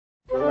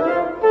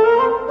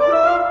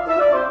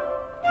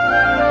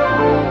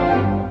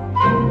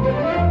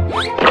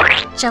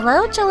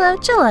Jello, jello,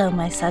 jello,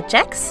 my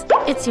subjects.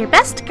 It's your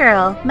best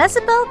girl,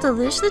 Messible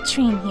Deluge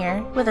Latrine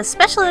here, with a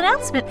special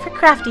announcement for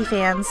Crafty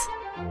fans.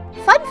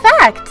 Fun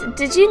fact!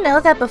 Did you know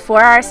that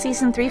before our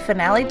Season 3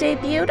 finale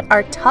debuted,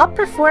 our top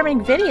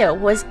performing video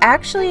was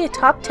actually a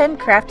Top 10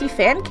 Crafty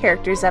Fan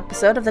Characters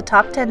episode of the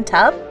Top 10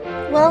 Tub?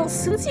 Well,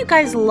 since you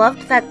guys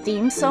loved that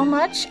theme so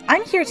much,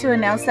 I'm here to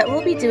announce that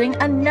we'll be doing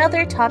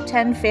another Top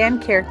 10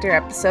 Fan Character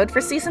episode for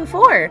Season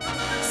 4.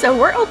 So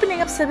we're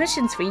opening up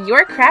submissions for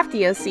your Crafty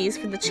OCs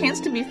for the chance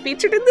to be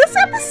featured in this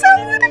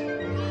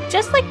episode!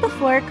 Just like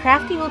before,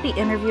 Crafty will be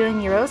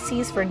interviewing your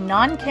OCs for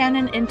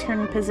non-canon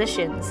intern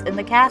positions in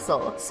the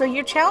castle, so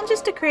your challenge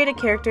is to create a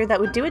character that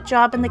would do a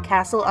job in the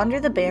castle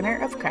under the banner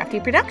of Crafty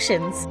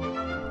Productions.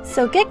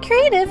 So get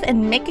creative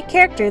and make a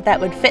character that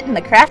would fit in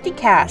the Crafty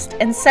cast,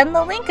 and send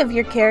the link of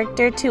your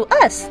character to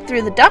us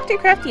through the Dr.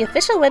 Crafty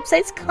official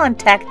website's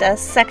Contact Us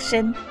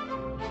section.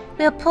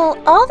 We'll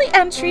pull all the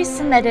entries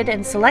submitted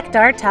and select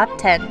our top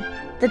 10.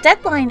 The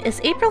deadline is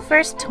April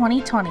 1st,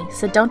 2020,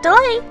 so don't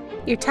delay!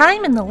 Your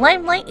time in the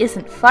limelight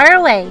isn't far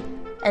away.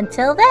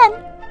 Until then,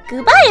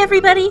 goodbye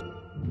everybody!